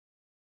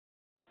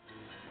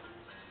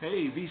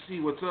Hey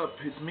VC, what's up?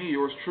 It's me,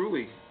 yours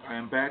truly. I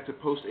am back to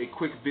post a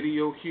quick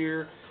video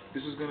here.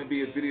 This is going to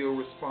be a video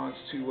response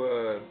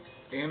to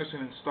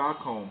Anderson in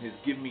Stockholm, his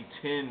Give Me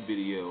 10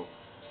 video.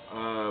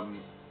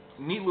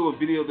 Neat little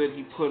video that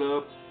he put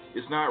up.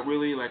 It's not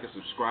really like a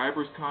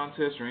subscribers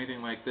contest or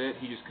anything like that.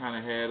 He just kind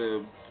of had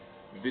a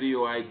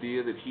video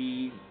idea that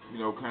he,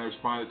 kind of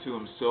responded to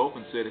himself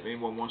and said if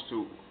anyone wants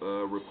to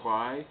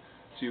reply,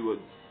 to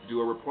do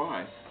a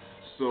reply.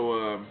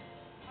 So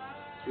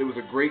it was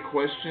a great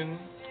question,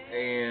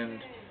 and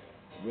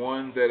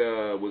one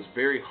that was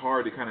very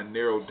hard to kind of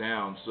narrow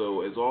down.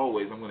 So as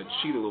always, I'm going to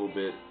cheat a little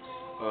bit.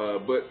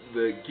 But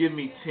the Give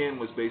Me 10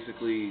 was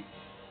basically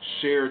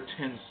share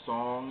 10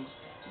 songs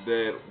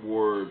that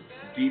were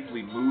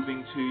deeply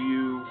moving to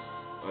you,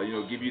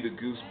 give you the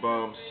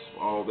goosebumps,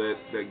 all that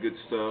good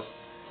stuff.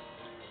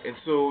 And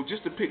so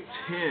just to pick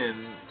 10,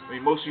 I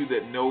mean, most of you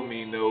that know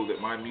me know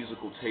that my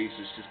musical taste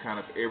is just kind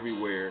of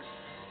everywhere.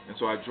 And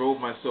so I drove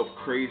myself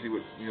crazy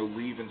with,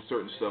 leaving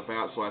certain stuff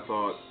out. So I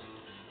thought,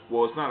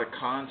 well, it's not a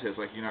contest,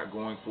 like you're not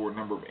going for a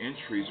number of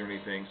entries or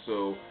anything.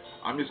 So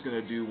I'm just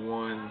going to do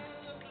one,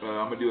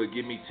 I'm going to do a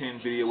Give Me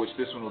 10 video, which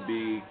this one will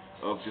be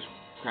of just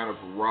kind of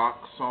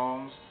rock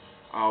songs.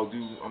 I'm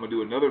going to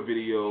do another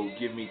video,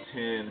 Give Me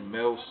 10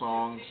 metal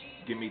songs,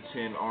 Give Me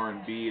 10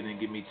 R&B, and then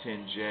Give Me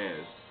 10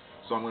 jazz.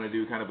 So I'm going to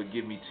do kind of a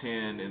Give Me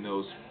 10 in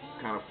those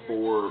kind of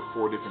four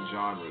different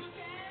genres.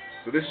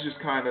 So this is just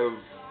kind of,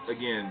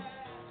 again,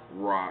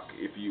 rock,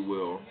 if you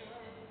will.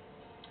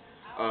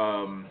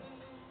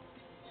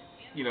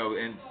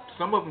 And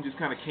some of them just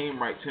kind of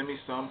came right to me.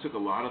 Some took a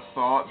lot of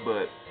thought,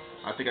 but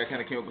I think I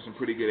kind of came up with some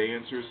pretty good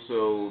answers.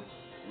 So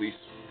at least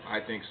I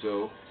think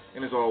so.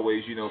 And as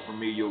always, for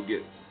me, you'll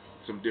get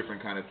some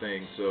different kind of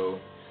things. So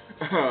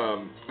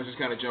let's just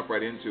kind of jump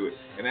right into it.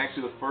 And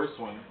actually, the first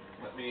one,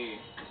 let me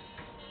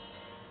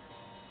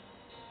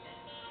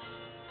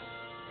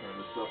turn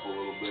this up a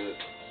little bit,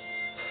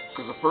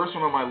 because the first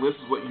one on my list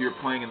is what you're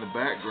playing in the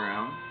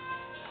background.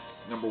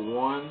 Number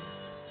one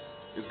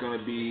is going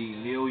to be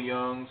Neil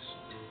Young's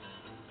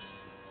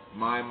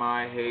My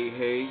Hey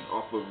Hey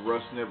off of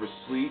Rust Never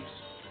Sleeps.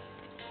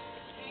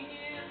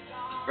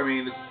 I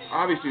mean,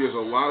 obviously there's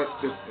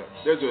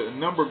a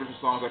number of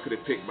different songs I could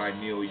have picked by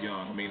Neil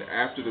Young. I mean,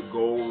 After the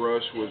Gold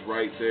Rush was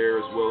right there,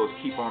 as well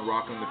as Keep on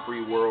Rockin' the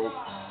Free World.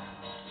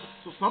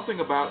 So something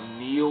about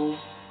Neil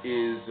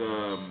is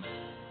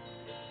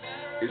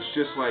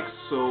just like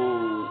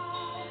so.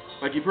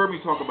 Like, you've heard me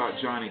talk about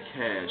Johnny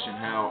Cash and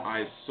how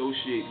I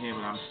associate him,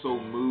 and I'm so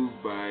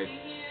moved by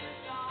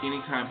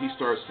anytime he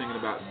starts singing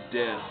about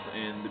death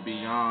and the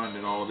beyond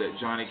and all that.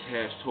 Johnny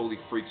Cash totally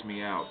freaks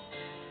me out.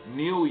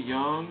 Neil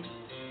Young,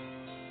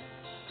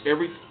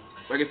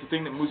 I guess the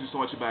thing that moves me so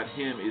much about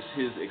him is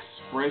his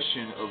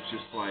expression of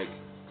just like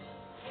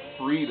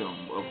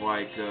freedom, of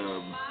like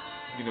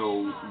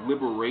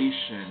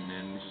liberation,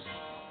 and just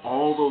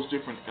all those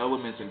different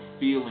elements and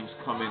feelings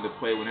come into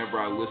play whenever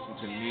I listen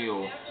to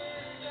Neil.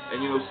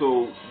 And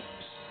so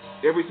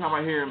every time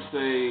I hear him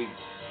say,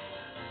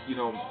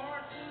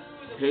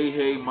 hey,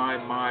 hey,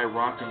 my,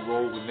 rock and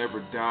roll will never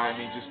die. I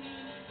mean,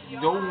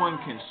 just no one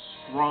can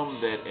strum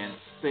that and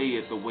say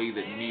it the way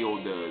that Neil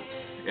does.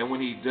 And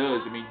when he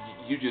does, I mean,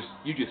 you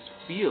just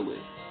feel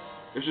it.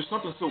 There's just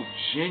something so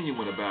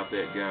genuine about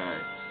that guy.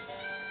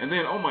 And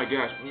then, oh my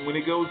gosh, when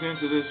it goes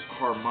into this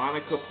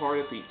harmonica part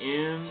at the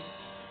end,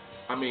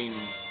 I mean,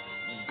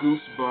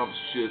 goosebumps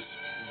just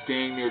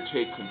dang near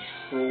take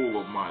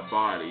control of my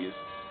body. It's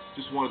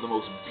just one of the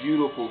most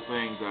beautiful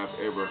things I've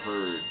ever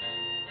heard.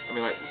 I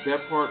mean, like,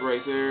 that part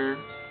right there.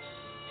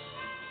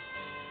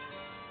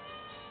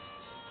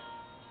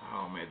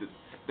 Oh man,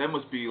 that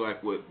must be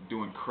like what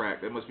doing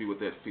crack. That must be what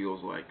that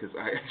feels like, because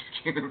I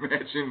can't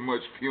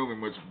imagine feeling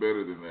much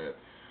better than that.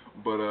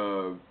 But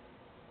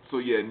so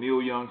yeah,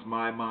 Neil Young's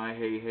My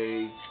Hey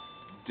Hey,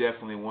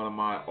 definitely one of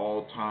my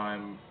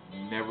all-time,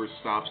 never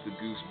stops the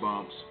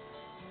goosebumps.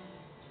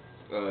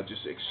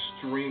 Just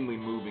extremely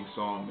moving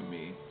song to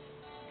me.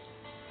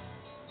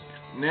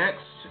 Next,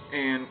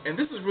 and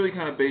this is really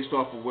kind of based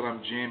off of what I'm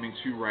jamming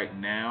to right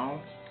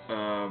now,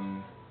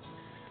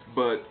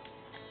 but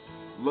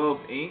Love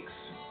Inc.'s.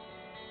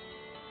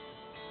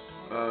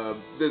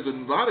 There's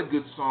a lot of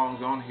good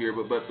songs on here,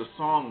 but the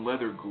song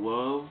Leather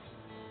Glove,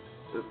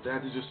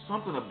 that is just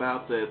something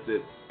about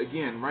that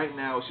again, right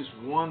now, it's just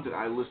one that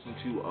I listen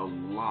to a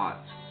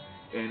lot,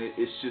 and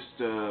it's just,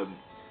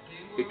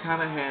 it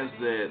kind of has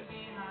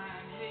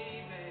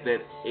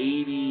that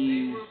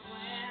 80s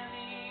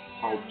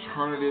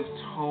alternative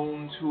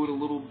tone to it a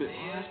little bit.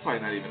 Well, that's probably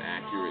not even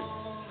accurate.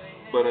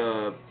 But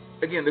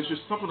again, there's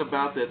just something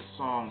about that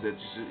song that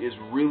just is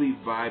really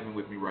vibing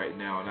with me right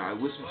now. And I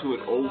listen to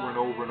it over and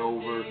over and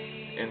over,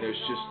 and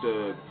there's just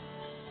a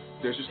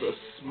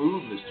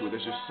smoothness to it.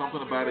 There's just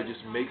something about it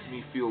just makes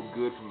me feel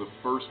good from the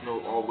first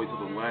note all the way to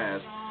the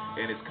last,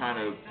 and it's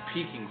kind of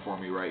peaking for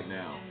me right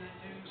now.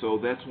 So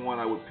that's one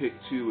I would pick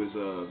too, is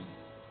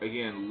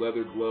again,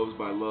 Leather Gloves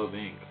by Love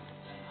Inc.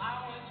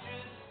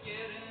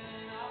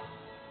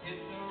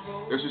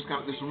 There's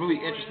some really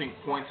interesting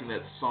points in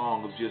that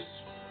song of just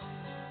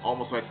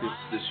almost like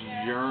this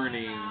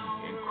yearning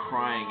and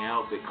crying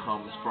out that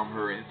comes from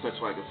her in such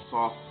like a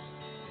soft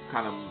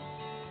kind of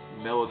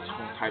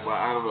melatonin type.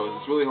 I don't know.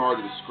 It's really hard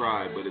to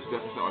describe, but it's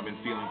definitely something I've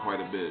been feeling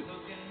quite a bit.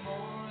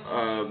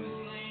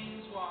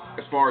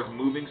 As far as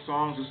moving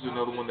songs, this is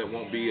another one that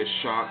won't be a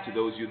shock to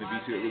those of you in the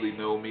VC that really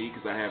know me,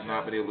 because I have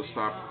not been able to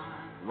stop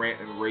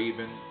ranting and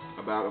raving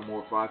about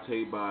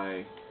Mrhoffame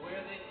by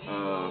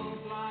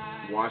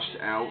Washed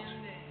Out.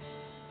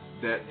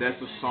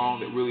 That's a song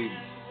that really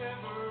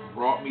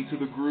brought me to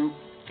the group,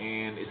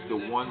 and it's the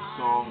one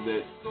song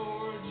that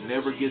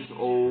never gets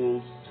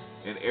old,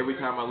 and every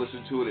time I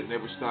listen to it, it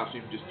never stops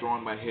me from just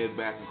throwing my head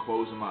back and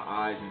closing my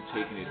eyes and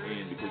taking it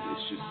in, because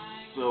it's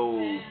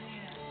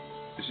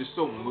just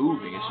so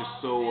moving. It's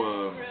just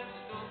so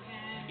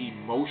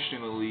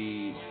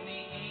emotionally,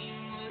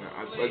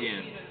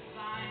 again,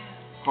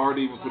 hard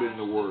to even put it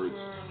into words.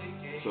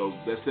 So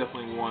that's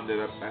definitely one that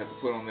I have to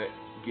put on that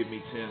Give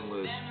Me 10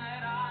 list.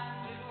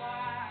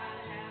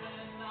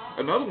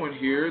 Another one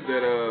here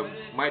that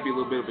might be a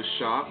little bit of a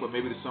shock, but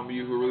maybe to some of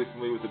you who are really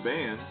familiar with the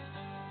band,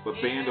 but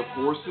Band of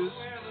Horses,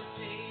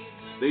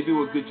 they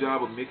do a good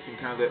job of mixing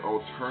kind of that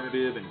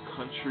alternative and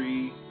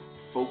country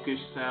folkish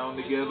sound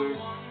together.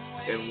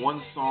 And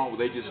one song where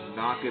they just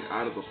knock it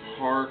out of the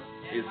park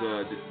is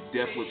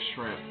Death Lip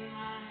Shrimp.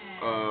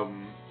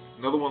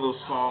 Another one of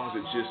those songs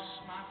that just,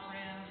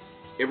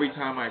 every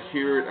time I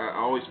hear it, I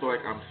always feel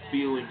like I'm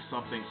feeling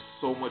something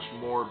so much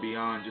more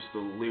beyond just the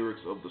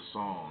lyrics of the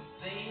song.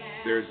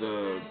 There's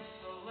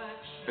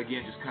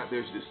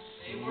there's this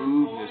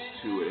smoothness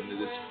to it, and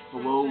this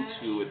flow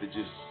to it that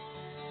just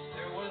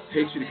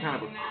takes you to kind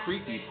of a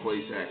creepy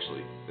place,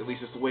 actually. At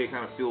least that's the way it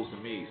kind of feels to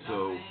me.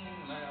 So,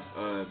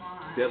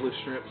 Death Lip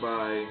Shrimp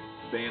by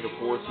Band of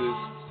Horses,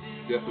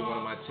 definitely one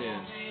of my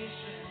 10s.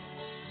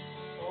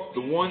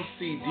 The one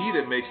CD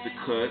that makes the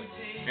cut,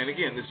 and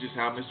again, this is just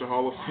how Mr.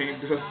 Hall of Fame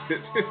does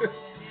it.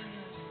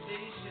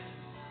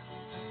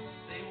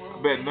 I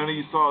bet none of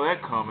you saw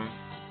that coming.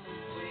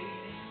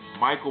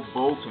 Michael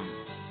Bolton.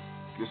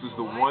 This is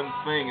The One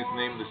Thing is the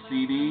name of the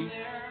CD.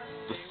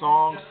 The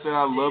song Said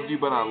I Loved You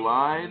But I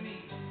Lied.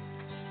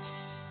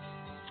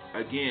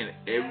 Again,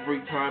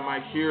 every time I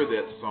hear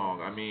that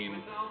song, I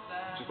mean,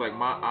 just like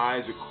my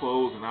eyes are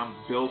closed and I'm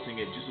belting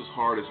it just as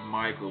hard as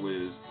Michael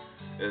is.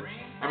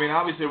 I mean,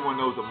 obviously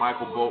everyone knows that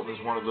Michael Bolton is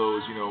one of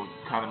those,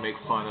 kind of make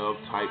fun of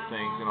type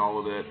things and all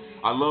of that.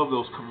 I love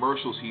those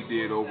commercials he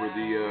did over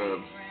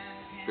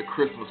the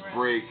Christmas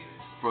break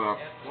for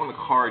one of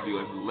the car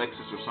dealers,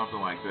 Lexus or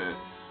something like that.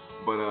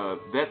 But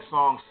that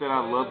song, Said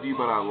I Loved You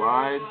But I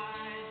Lied,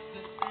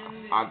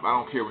 I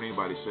don't care what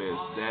anybody says.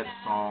 That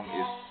song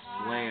is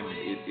slamming.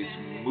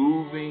 It's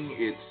moving.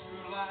 It's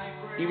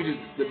even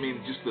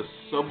just the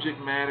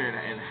subject matter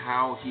and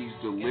how he's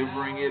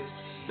delivering it.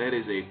 That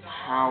is a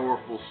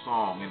powerful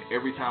song, and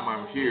every time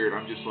I hear it,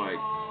 I'm just like,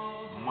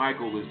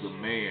 Michael is the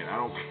man. I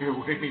don't care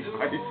what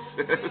anybody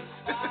says.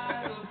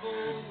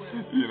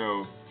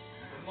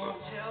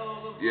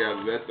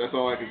 Yeah, that's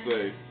all I can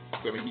say.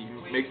 I mean,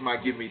 he makes my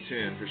Give Me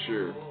 10 for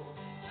sure.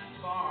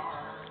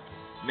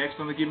 Next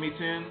on the Give Me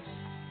 10,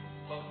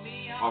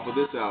 off of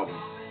this album,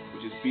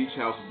 which is Beach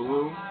House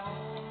Bloom,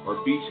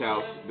 or Beach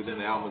House, but then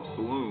the album is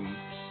Bloom.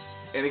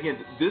 And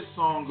again, this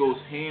song goes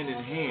hand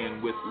in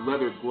hand with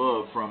Leather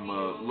Glove from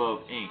Love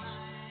Inc.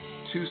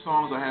 Two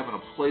songs I have in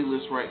a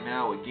playlist right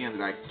now, again,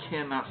 that I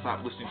cannot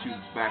stop listening to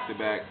back to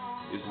back,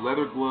 is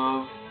Leather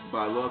Glove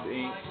by Love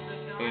Inc.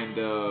 and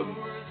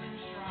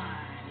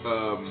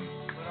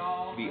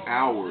The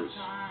Hours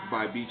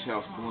by Beach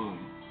House Bloom.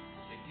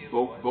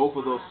 Both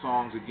of those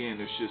songs, again,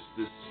 there's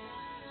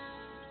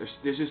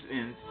just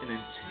an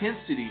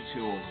intensity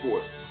to them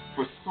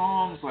for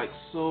songs like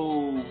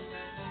so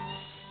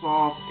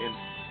soft and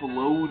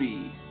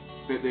floaty,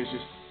 that there's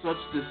just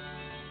such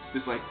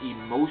this like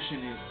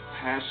emotion and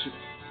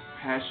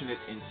passionate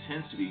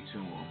intensity to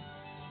them,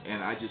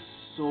 and I just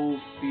so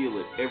feel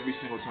it every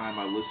single time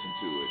I listen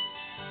to it.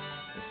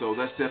 And so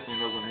that's definitely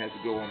another one that has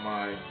to go on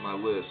my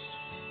list.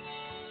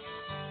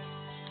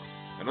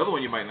 Another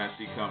one you might not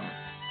see coming,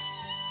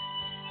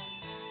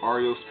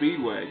 REO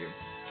Speedwagon.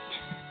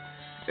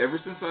 Ever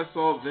since I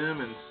saw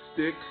them and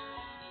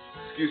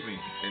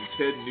and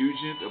Ted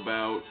Nugent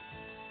about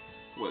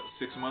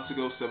 7 months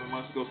ago,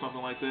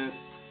 something like that,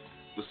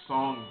 the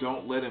song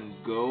Don't Let Him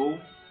Go,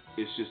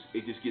 it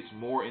just gets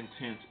more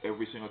intense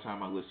every single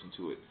time I listen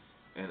to it.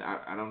 And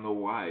I don't know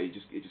why, it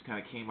just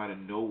kind of came out of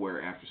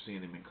nowhere after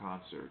seeing them in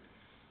concert.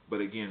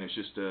 But again, there's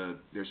just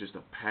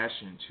a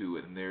passion to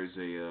it, and there's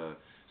as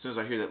soon as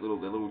I hear that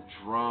little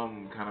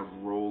drum kind of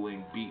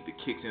rolling beat that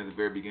kicks in at the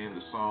very beginning of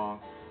the song,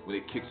 when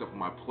it kicks up on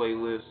my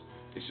playlist,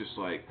 it's just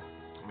like,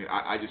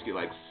 I just get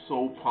like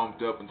so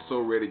pumped up and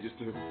so ready just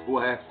to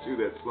blast through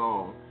that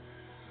song.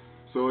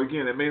 So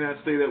again, it may not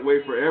stay that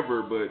way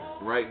forever, but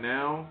right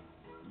now,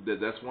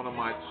 that's one of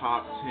my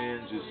top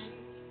 10 just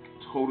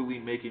totally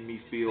making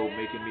me feel,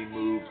 making me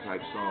move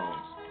type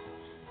songs.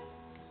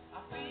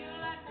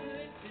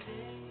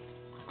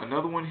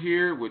 Another one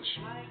here, which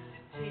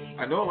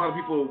I know a lot of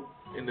people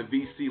in the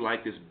VC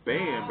like this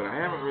band, but I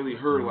haven't really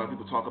heard a lot of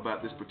people talk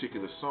about this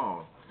particular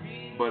song.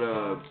 But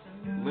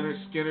Leonard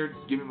Skinner,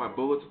 Give Me My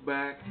Bullets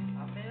Back,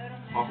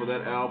 off of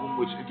that album,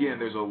 which again,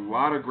 there's a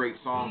lot of great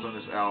songs on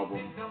this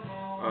album.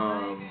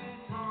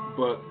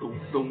 But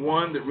the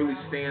one that really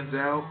stands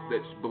out,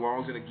 that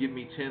belongs in a Give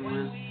Me 10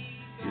 list,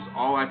 is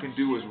All I Can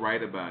Do Is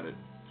Write About It.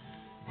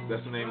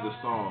 That's the name of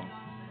the song.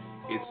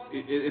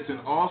 It's an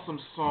awesome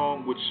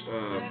song, which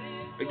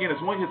again,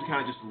 it's one you have to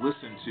kind of just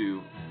listen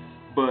to.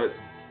 But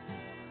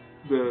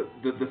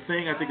the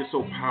thing I think is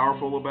so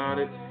powerful about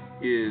it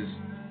is,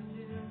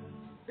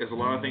 as a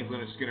lot of things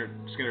Leonard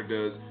Skinner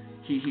does,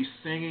 he's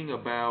singing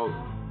about,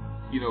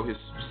 you know, his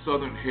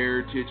Southern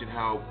heritage and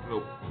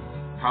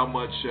how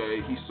much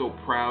he's so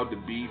proud to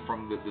be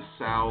from the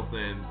South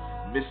and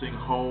missing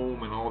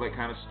home and all that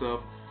kind of stuff.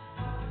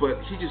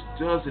 But he just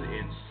does it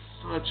in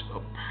such a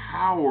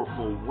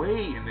powerful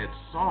way in that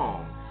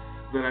song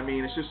that, I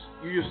mean, it's just,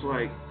 you're just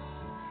like,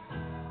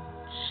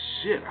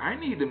 shit, I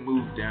need to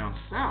move down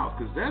south,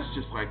 because that's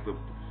just like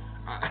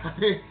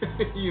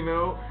you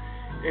know.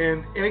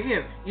 And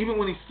again, even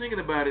when he's singing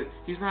about it,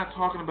 he's not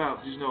talking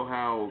about, you know,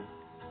 how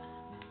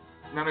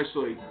not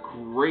necessarily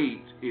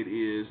great it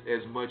is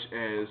as much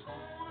as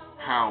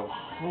how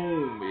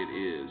home it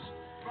is.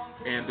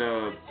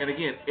 And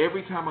again,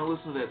 every time I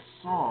listen to that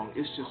song,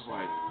 it's just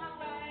like,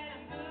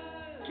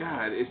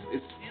 God,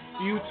 it's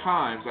few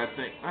times, I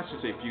think, I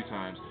should say few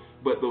times,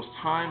 but those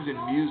times in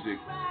music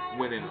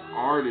when an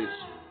artist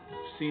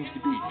seems to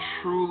be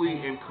truly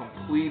and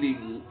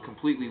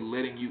completely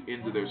letting you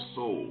into their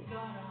soul.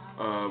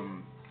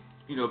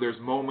 You know, there's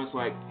moments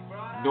like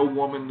No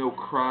Woman, No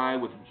Cry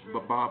with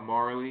Bob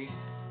Marley,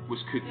 which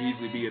could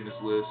easily be in this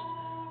list.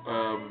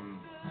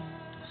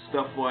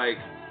 Stuff like,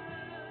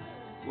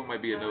 what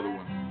might be another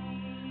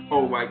one?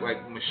 Oh, like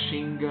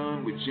Machine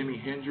Gun with Jimi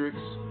Hendrix.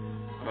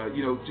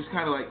 You know, just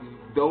kind of like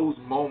those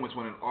moments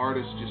when an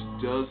artist just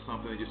does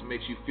something that just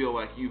makes you feel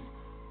like you've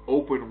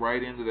opened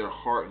right into their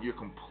heart and you're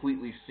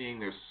completely seeing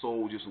their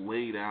soul just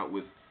laid out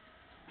with,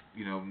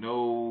 you know,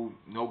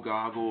 no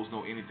goggles,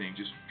 no anything,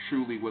 just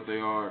truly what they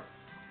are.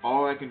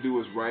 All I Can Do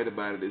Is Write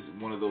About It is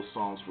one of those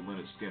songs for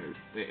Leonard Skinner,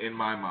 in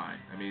my mind.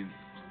 I mean,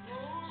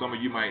 some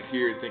of you might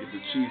hear it and think it's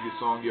the cheesiest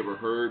song you ever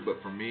heard, but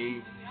for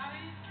me,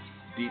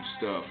 deep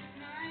stuff.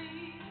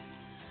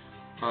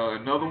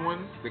 Another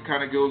one that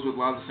kind of goes with a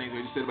lot of the things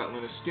I just said about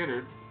Leonard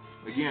Skinner,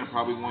 again,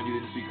 probably one you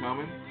didn't see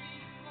coming,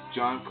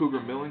 John Cougar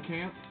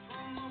Mellencamp.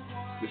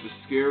 This is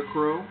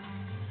Scarecrow,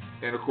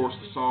 and of course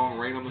the song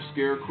Rain on the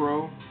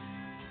Scarecrow.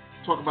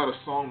 Talk about a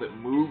song that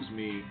moves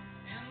me.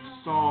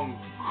 The song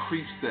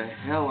creeps the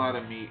hell out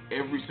of me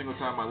every single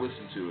time I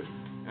listen to it.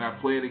 And I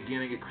play it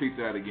again and get creeped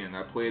out again.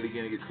 I play it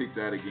again and get creeped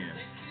out again.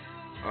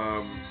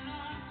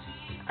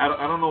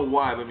 I don't know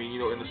why, but I mean, you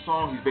know, in the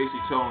song he's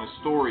basically telling a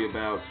story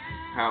about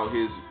how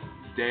his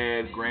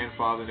dad,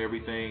 grandfather, and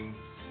everything,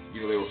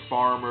 you know, they were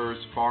farmers,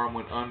 farm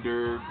went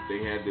under,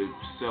 they had to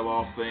sell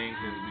off things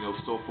and, you know,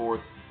 so forth.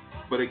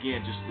 But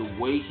again, just the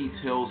way he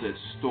tells that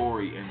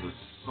story and the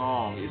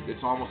song,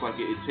 it's almost like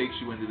it takes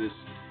you into this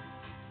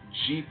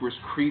Jeepers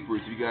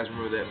Creepers, if you guys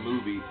remember that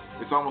movie.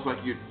 It's almost like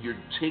you're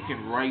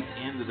taken right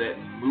into that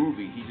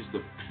movie.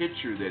 The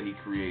picture that he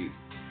creates.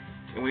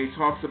 And when he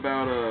talks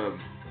about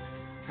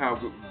how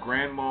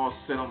grandma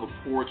sat on the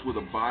porch with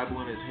a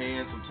Bible in his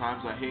hand,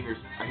 sometimes I hear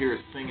her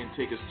singing,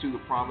 "Take Us to the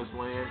Promised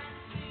Land."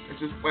 It's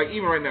just like,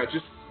 even right now,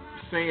 just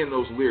saying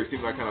those lyrics,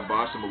 even though I kind of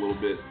botched them a little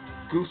bit,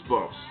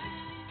 goosebumps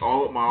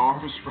all up my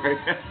arms right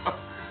now.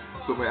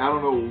 So man, I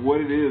don't know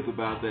what it is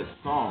about that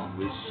song.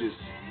 It's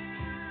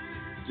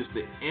just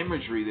the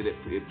imagery that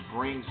it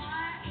brings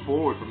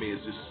forward for me is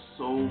just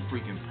so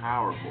freaking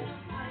powerful.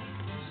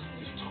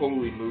 It just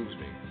totally moves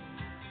me.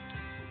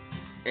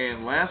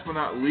 And last but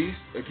not least,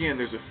 again,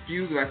 there's a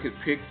few that I could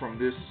pick from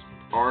this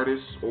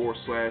artist or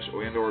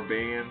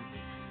band,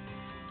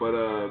 but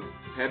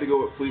had to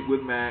go with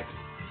Fleetwood Mac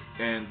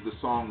and the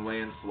song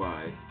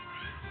Landslide.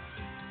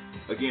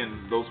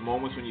 Again, those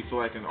moments when you feel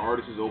like an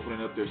artist is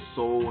opening up their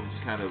soul and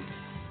just kind of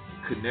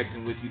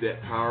connecting with you,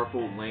 that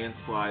powerful.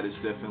 Landslide is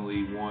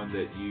definitely one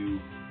that you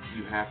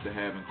have to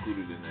have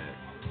included in that.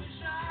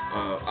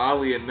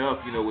 Oddly enough,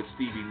 you know, with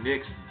Stevie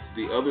Nicks,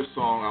 the other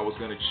song I was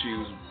going to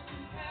choose,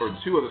 or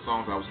two other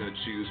songs I was going to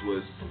choose,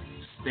 was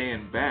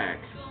Stand Back,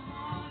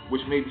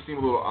 which made me seem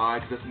a little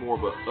odd because that's more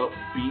of an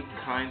upbeat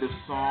kind of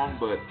song,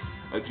 but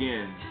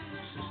again,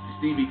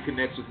 Stevie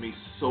connects with me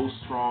so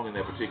strong in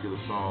that particular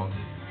song.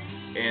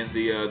 And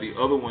the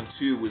other one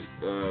too was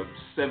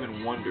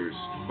Seven Wonders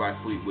by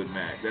Fleetwood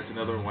Mac. That's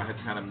another one I had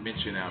to kind of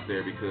mention out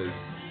there because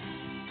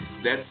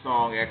that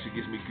song actually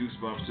gives me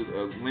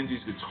goosebumps.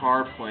 Lindsey's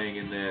guitar playing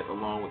in that,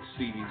 along with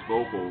Stevie's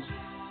vocals,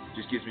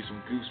 just gives me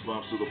some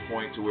goosebumps to the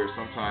point to where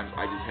sometimes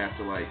I just have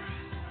to like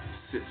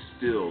sit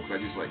still because I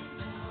just like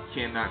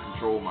cannot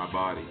control my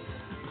body.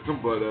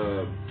 But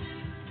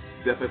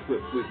definitely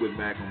put Fleetwood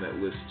Mac on that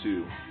list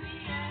too.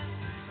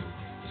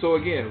 So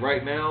again,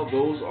 right now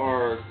those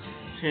are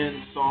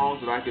 10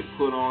 songs that I could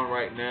put on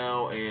right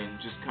now and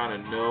just kind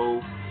of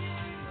know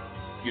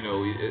you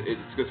know,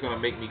 it's just going to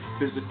make me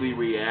physically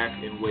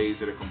react in ways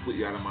that are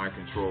completely out of my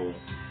control.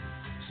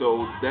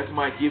 So that's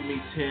my Give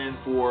Me 10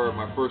 for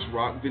my first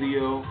rock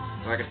video.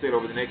 Like I said,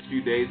 over the next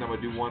few days, I'm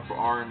going to do one for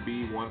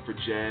R&B, one for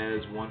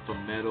jazz, one for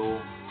metal,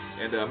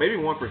 and maybe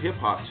one for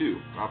hip-hop too.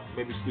 I'll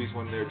maybe squeeze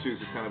one in there too,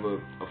 so it's kind of a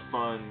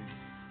fun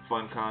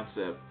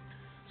concept.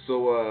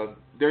 So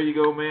there you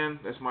go, man.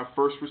 That's my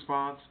first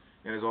response.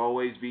 And as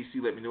always,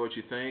 VC, let me know what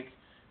you think.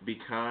 Be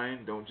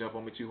kind. Don't jump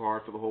on me too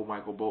hard for the whole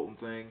Michael Bolton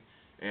thing.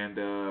 And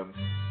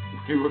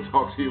we will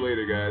talk to you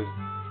later, guys.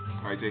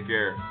 All right, take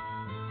care.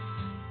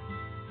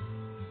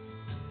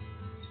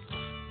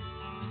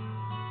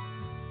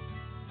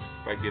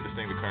 If I can get this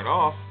thing to turn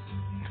off,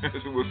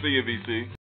 we'll see you, VC.